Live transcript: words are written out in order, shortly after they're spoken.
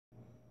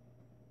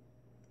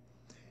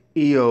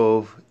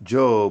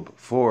Job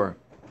 4.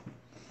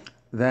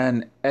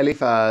 Then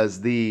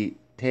Eliphaz the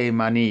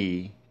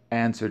Temani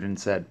answered and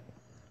said,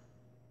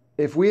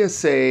 If we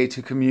essay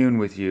to commune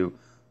with you,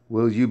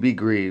 will you be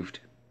grieved?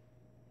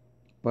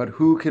 But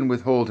who can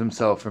withhold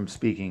himself from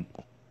speaking?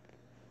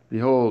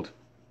 Behold,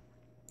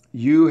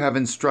 you have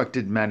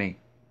instructed many,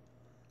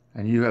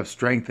 and you have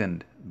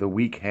strengthened the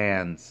weak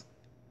hands.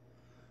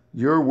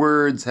 Your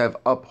words have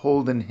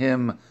upholden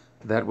him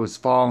that was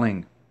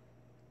falling,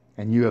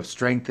 and you have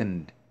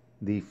strengthened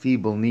the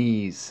feeble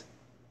knees.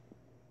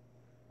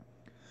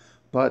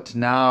 But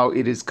now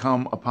it is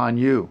come upon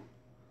you,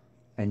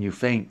 and you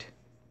faint.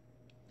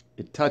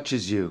 It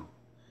touches you,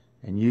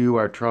 and you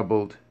are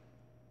troubled.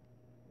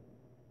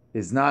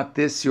 Is not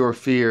this your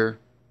fear,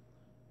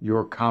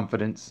 your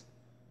confidence,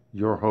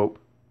 your hope,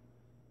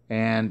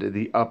 and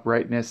the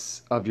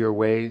uprightness of your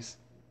ways?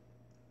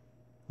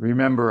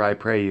 Remember, I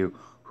pray you,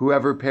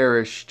 whoever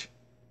perished,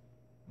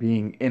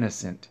 being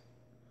innocent,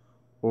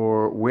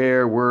 or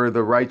where were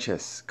the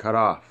righteous cut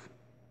off?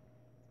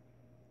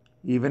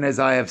 Even as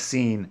I have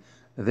seen,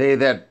 they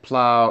that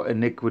plow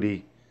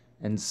iniquity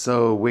and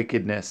sow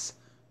wickedness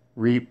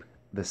reap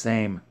the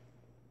same.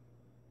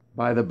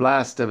 By the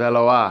blast of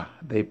HalleluYAH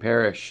they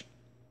perish,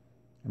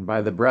 and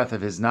by the breath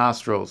of his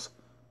nostrils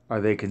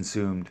are they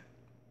consumed.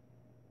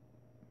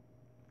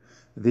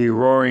 The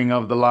roaring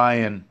of the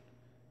lion,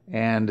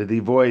 and the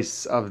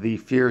voice of the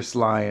fierce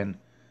lion,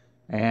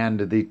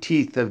 and the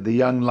teeth of the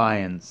young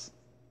lions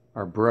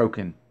are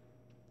broken.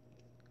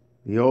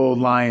 The old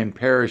lion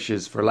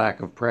perishes for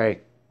lack of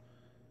prey,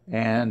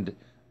 and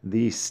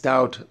the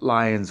stout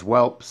lion's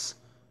whelps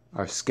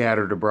are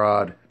scattered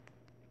abroad.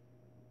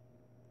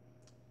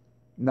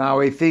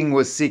 Now a thing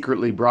was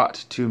secretly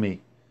brought to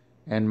me,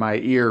 and my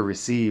ear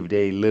received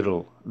a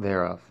little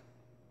thereof.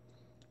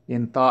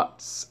 In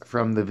thoughts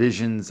from the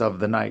visions of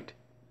the night,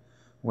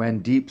 when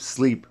deep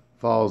sleep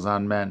falls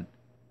on men,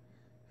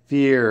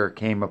 fear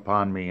came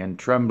upon me, and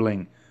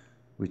trembling,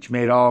 which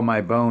made all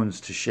my bones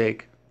to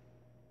shake.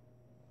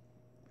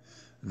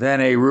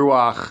 Then a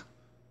ruach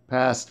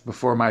passed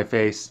before my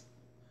face.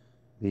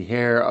 The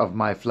hair of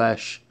my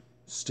flesh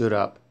stood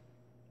up.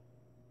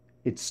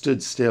 It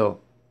stood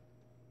still,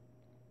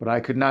 but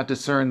I could not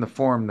discern the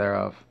form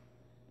thereof.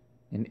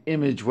 An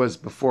image was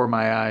before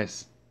my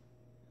eyes.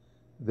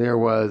 There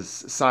was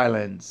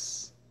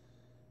silence,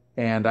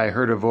 and I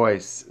heard a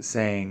voice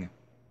saying,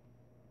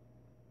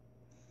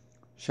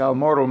 Shall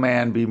mortal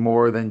man be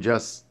more than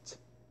just?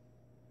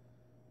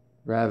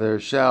 Rather,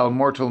 shall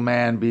mortal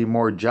man be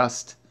more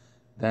just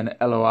than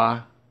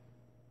HalleluYAH?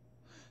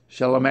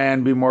 Shall a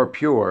man be more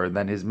pure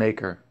than his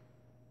Maker?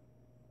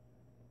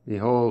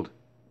 Behold,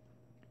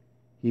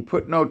 he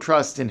put no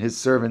trust in his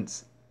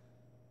servants,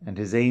 and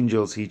his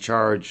angels he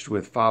charged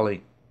with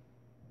folly.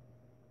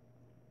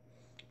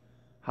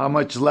 How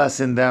much less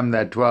in them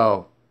that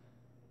dwell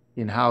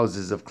in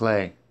houses of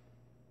clay,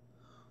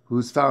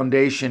 whose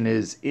foundation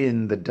is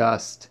in the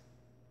dust,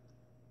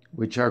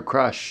 which are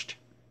crushed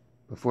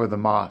before the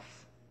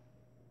moth.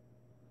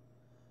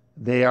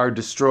 They are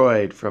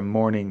destroyed from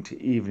morning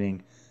to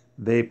evening.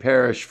 They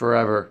perish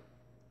forever,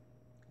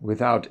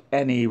 without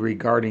any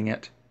regarding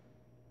it.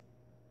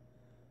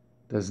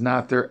 Does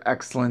not their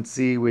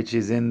excellency which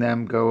is in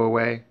them go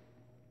away?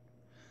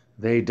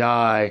 They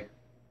die,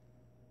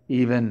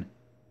 even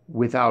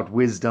without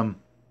wisdom.